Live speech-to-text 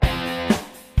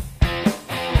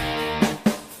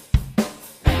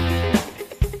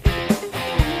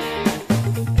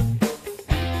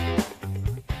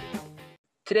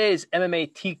Today's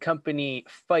MMA T Company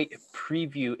fight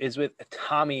preview is with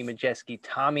Tommy Majeski.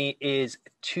 Tommy is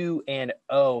 2-0.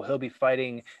 He'll be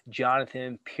fighting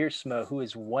Jonathan Piersma, who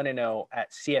is 1-0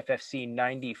 at CFFC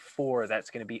 94. That's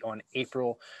going to be on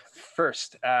April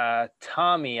 1st.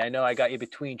 Tommy, I know I got you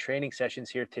between training sessions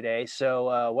here today.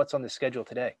 So what's on the schedule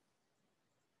today?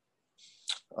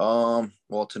 Well,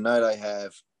 tonight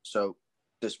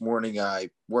this morning I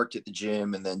worked at the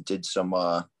gym and then did some,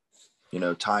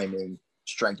 timing,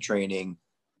 strength training,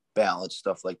 balance,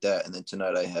 stuff like that. And then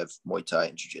tonight I have Muay Thai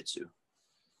and Jiu-Jitsu.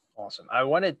 Awesome. I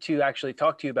wanted to actually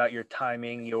talk to you about your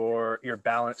timing, your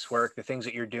balance work, the things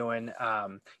that you're doing.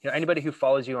 Anybody who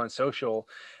follows you on social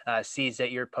sees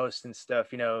that you're posting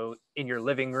stuff, in your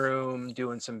living room,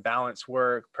 doing some balance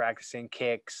work, practicing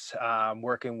kicks,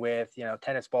 working with,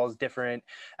 tennis balls, different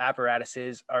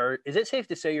apparatuses. Is it safe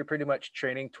to say you're pretty much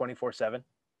training 24/7?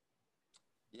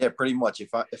 Yeah, pretty much.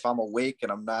 If I'm awake and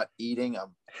I'm not eating,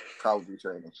 I'm probably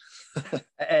training.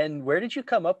 And where did you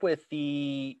come up with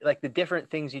the different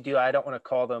things you do? I don't want to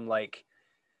call them like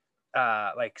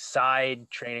side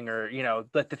training or,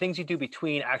 but the things you do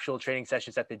between actual training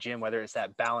sessions at the gym, whether it's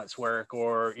that balance work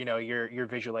or, your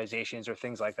visualizations or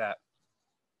things like that.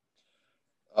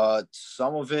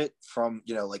 Some of it from,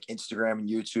 like Instagram and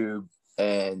YouTube,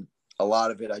 and a lot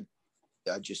of it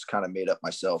I just kind of made up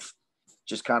myself.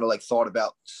 Just kind of like thought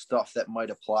about stuff that might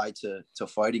apply to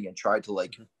fighting and tried to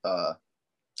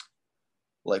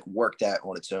work that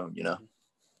on its own,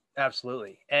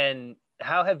 Absolutely. And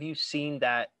how have you seen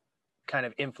that kind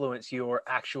of influence your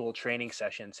actual training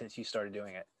session since you started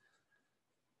doing it?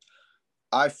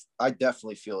 I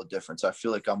definitely feel a difference. I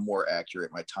feel like I'm more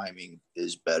accurate. My timing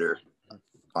is better.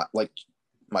 Like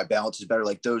my balance is better.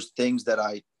 Like those things that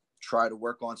I try to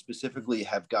work on specifically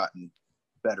have gotten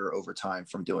better over time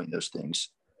from doing those things.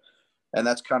 And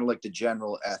that's kind of like the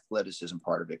general athleticism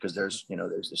part of it. Cause there's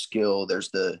the skill, there's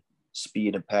the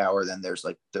speed and power. Then there's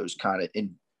like those kind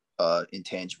of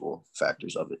intangible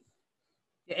factors of it.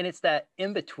 And it's that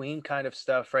in between kind of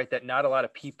stuff, right? That not a lot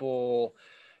of people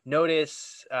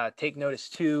take notice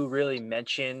to really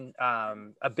mention.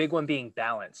 A big one being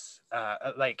balance.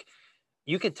 Like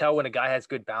you could tell when a guy has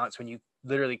good balance when you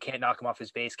literally can't knock him off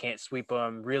his base, can't sweep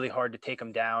him, really hard to take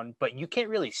him down, but you can't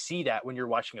really see that when you're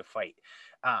watching a fight.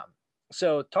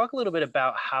 So talk a little bit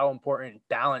about how important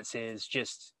balance is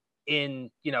just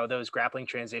in, those grappling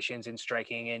transitions and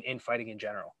striking and in fighting in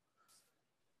general.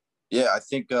 Yeah, I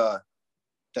think that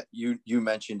you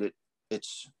mentioned it.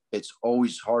 It's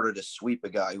always harder to sweep a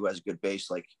guy who has a good base,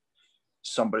 like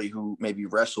somebody who maybe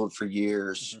wrestled for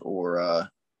years or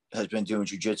has been doing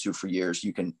jiu-jitsu for years.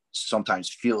 You can sometimes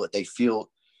feel it. They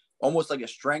feel almost like a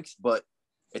strength, but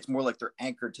it's more like they're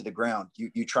anchored to the ground.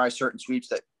 You try certain sweeps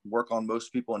that work on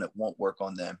most people and it won't work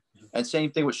on them. And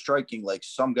same thing with striking. Like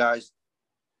some guys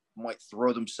might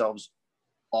throw themselves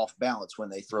off balance when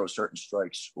they throw certain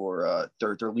strikes, or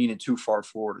they're leaning too far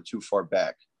forward or too far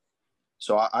back.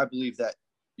 So I believe that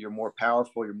you're more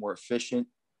powerful, you're more efficient,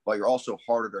 but you're also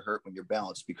harder to hurt when you're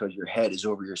balanced because your head is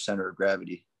over your center of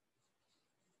gravity.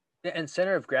 And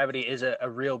center of gravity is a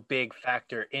real big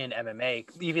factor in MMA,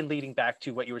 even leading back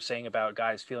to what you were saying about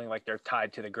guys feeling like they're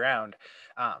tied to the ground.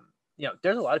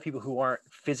 There's a lot of people who aren't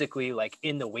physically like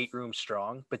in the weight room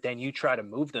strong, but then you try to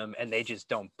move them and they just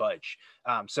don't budge.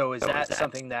 So is that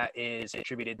something that is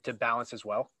attributed to balance as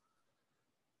well?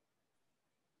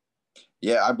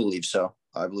 Yeah, I believe so.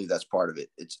 I believe that's part of it.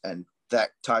 And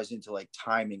that ties into like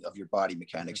timing of your body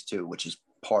mechanics too, which is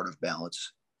part of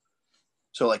balance.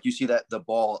 So like you see that the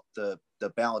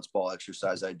balance ball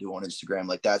exercise I do on Instagram,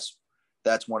 like that's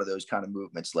one of those kind of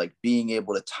movements, like being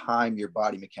able to time your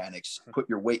body mechanics, put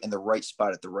your weight in the right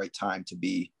spot at the right time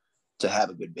to have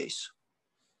a good base.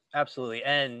 Absolutely.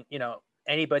 And,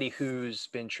 anybody who's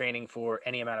been training for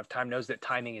any amount of time knows that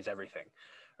timing is everything,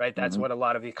 right? That's what a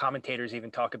lot of the commentators even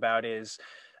talk about is,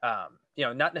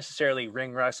 not necessarily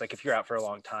ring rust. Like if you're out for a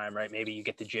long time, right? Maybe you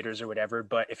get the jitters or whatever,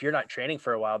 but if you're not training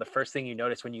for a while, the first thing you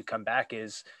notice when you come back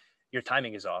is your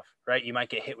timing is off, right? You might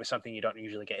get hit with something you don't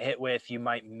usually get hit with. You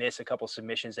might miss a couple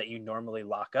submissions that you normally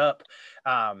lock up.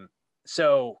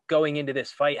 So going into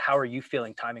this fight, how are you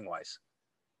feeling timing wise?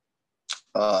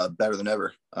 Better than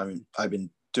ever. I mean, I've been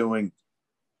doing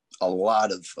a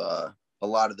lot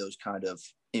of those kind of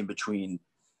in between,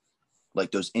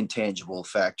 like those intangible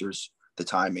factors, the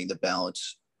timing, the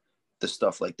balance, the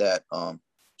stuff like that.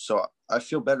 So I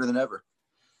feel better than ever.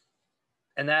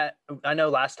 And that, I know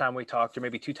last time we talked, or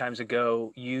maybe two times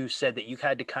ago, you said that you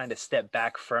had to kind of step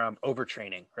back from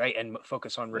overtraining, right? And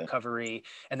focus on recovery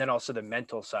and then also the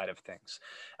mental side of things.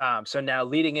 So now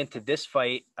leading into this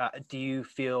fight, do you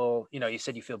feel, you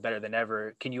said you feel better than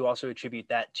ever. Can you also attribute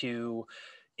that to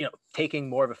taking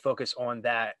more of a focus on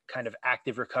that kind of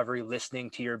active recovery, listening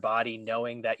to your body,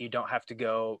 knowing that you don't have to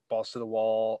go balls to the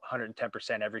wall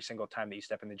 110% every single time that you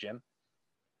step in the gym?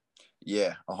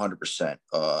 Yeah, 100%.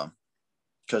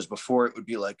 Because before it would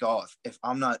be like, oh, if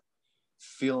I'm not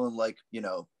feeling like,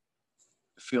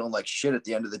 feeling like shit at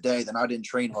the end of the day, then I didn't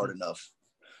train hard enough.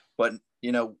 But,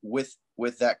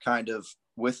 with that kind of,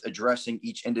 with addressing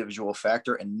each individual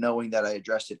factor and knowing that I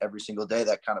addressed it every single day,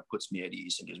 that kind of puts me at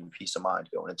ease and gives me peace of mind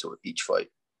going into each fight.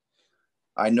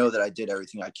 I know that I did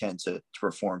everything I can to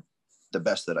perform the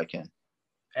best that I can.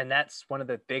 And that's one of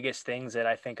the biggest things that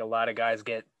I think a lot of guys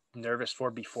get nervous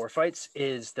for before fights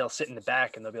is they'll sit in the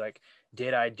back and they'll be like,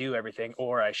 did I do everything?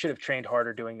 Or I should have trained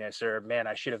harder doing this, or man,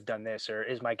 I should have done this, or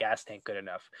is my gas tank good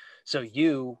enough? So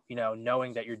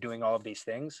knowing that you're doing all of these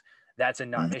things, that's a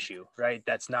non-issue, right?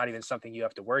 That's not even something you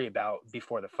have to worry about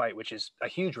before the fight, which is a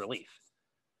huge relief.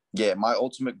 Yeah. My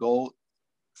ultimate goal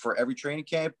for every training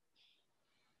camp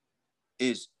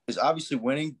is obviously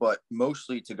winning, but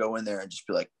mostly to go in there and just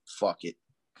be like, fuck it.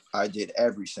 I did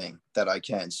everything that I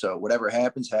can. So whatever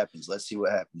happens, happens. Let's see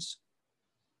what happens.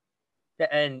 Yeah,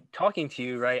 and talking to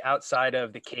you, right, outside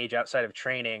of the cage, outside of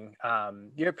training,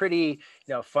 you're a pretty,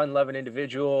 fun-loving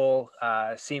individual,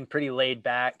 seem pretty laid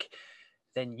back.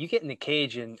 Then you get in the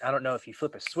cage and I don't know if you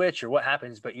flip a switch or what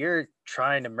happens, but you're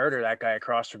trying to murder that guy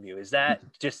across from you. Is that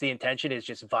just the intention, is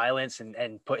just violence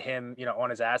and put him, on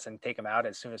his ass and take him out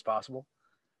as soon as possible?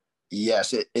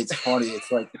 Yes, it's funny.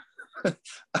 It's like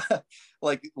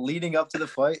like leading up to the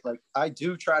fight, like I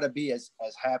do try to be as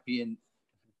happy and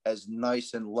as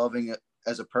nice and loving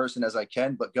as a person as I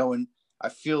can, but I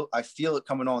feel it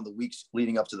coming on the weeks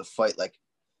leading up to the fight. Like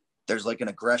there's like an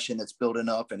aggression that's building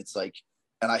up, and it's like,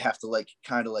 and I have to like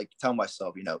kind of like tell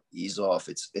myself, ease off.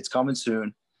 It's coming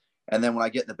soon. And then when I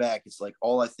get in the back, it's like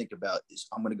all I think about is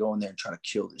I'm gonna go in there and try to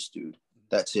kill this dude.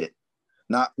 That's it.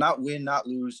 Not win, not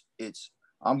lose. It's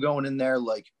I'm going in there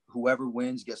like whoever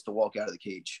wins gets to walk out of the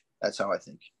cage. That's how I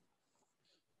think.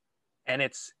 And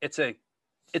it's an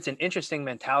interesting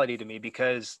mentality to me,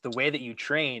 because the way that you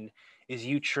train is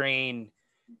you train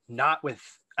not with,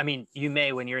 I mean, you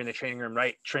may, when you're in the training room,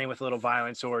 right, train with a little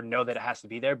violence or know that it has to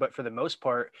be there. But for the most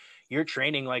part, you're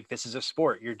training like this is a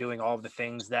sport. You're doing all of the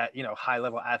things that, high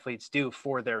level athletes do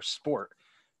for their sport.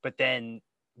 But then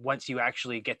once you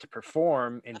actually get to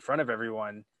perform in front of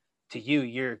everyone, to you,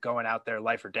 you're going out there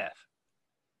life or death.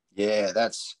 Yeah,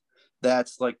 that's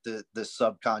like the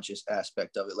subconscious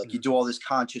aspect of it. Like you do all this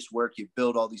conscious work, you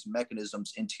build all these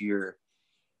mechanisms into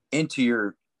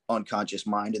your unconscious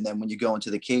mind, and then when you go into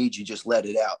the cage, you just let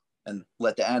it out and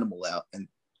let the animal out, and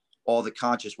all the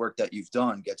conscious work that you've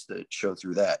done gets to show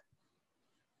through that.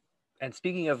 And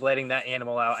speaking of letting that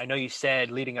animal out, I know you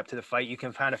said leading up to the fight, you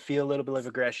can kind of feel a little bit of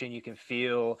aggression. You can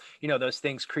feel, those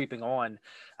things creeping on.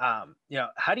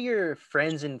 How do your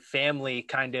friends and family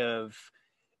kind of,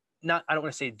 not, I don't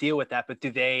want to say deal with that, but do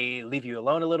they leave you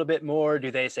alone a little bit more? Do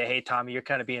they say, hey, Tommy, you're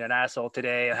kind of being an asshole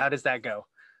today? How does that go?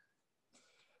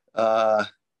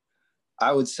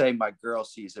 I would say my girl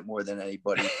sees it more than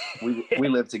anybody. We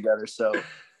live together, so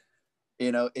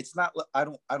it's not. I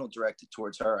don't direct it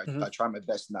towards her. I try my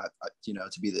best not,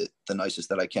 to be the nicest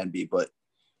that I can be. But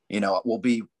we'll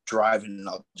be driving, and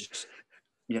I'll just,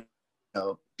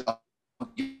 I'll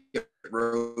get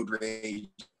road rage,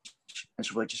 and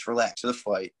she'll be like, just relax. To the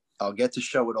fight, I'll get to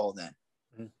show it all then.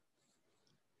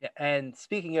 Yeah, and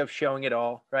speaking of showing it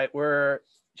all, right? We're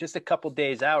just a couple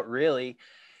days out, really.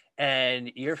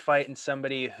 And you're fighting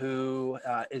somebody who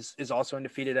is also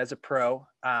undefeated as a pro.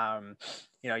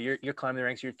 You're climbing the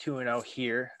ranks. You're 2-0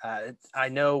 here. I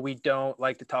know we don't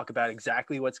like to talk about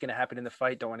exactly what's going to happen in the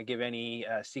fight. Don't want to give any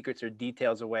secrets or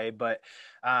details away. But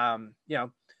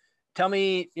tell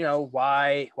me,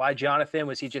 why Jonathan?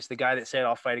 Was he just the guy that said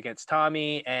I'll fight against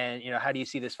Tommy? And how do you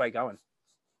see this fight going?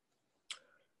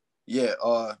 Yeah,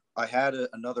 I had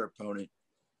another opponent,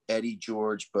 Eddie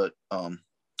George, but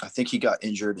I think he got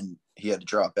injured and he had to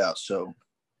drop out. So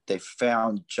they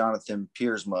found Jonathan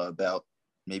Piersma about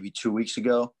maybe 2 weeks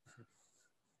ago.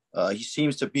 He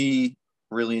seems to be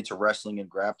really into wrestling and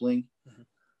grappling. Mm-hmm.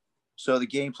 So the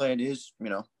game plan is,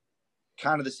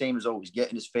 kind of the same as always: get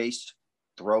in his face,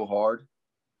 throw hard,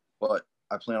 but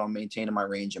I plan on maintaining my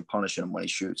range and punishing him when he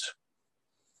shoots.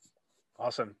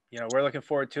 Awesome. We're looking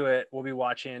forward to it. We'll be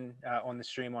watching on the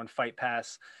stream on Fight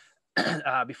Pass.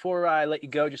 Before I let you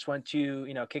go, just want to,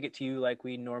 kick it to you like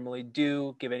we normally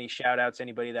do. Give any shout outs,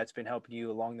 anybody that's been helping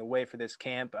you along the way for this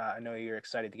camp. I know you're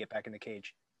excited to get back in the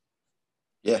cage.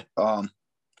 Yeah.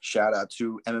 Shout out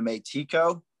to MMA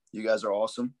Tico. You guys are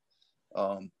awesome.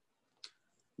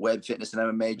 Webb Fitness and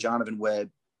MMA, Jonathan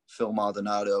Webb, Phil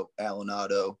Maldonado, Alan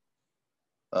Otto,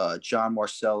 John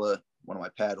Marcella, one of my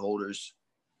pad holders,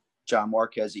 John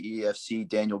Marquez, the EFC,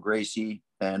 Daniel Gracie,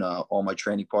 and all my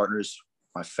training partners,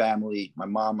 my family, my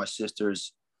mom, my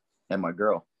sisters, and my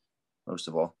girl, most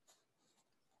of all.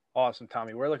 Awesome,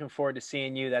 Tommy. We're looking forward to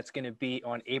seeing you. That's going to be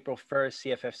on April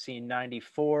 1st, CFFC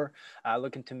 94.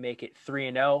 Looking to make it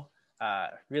 3-0.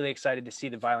 Really excited to see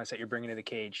the violence that you're bringing to the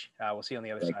cage. We'll see you on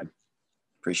the other side.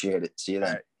 Appreciate it. See you then.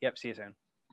 All right. Yep. See you soon.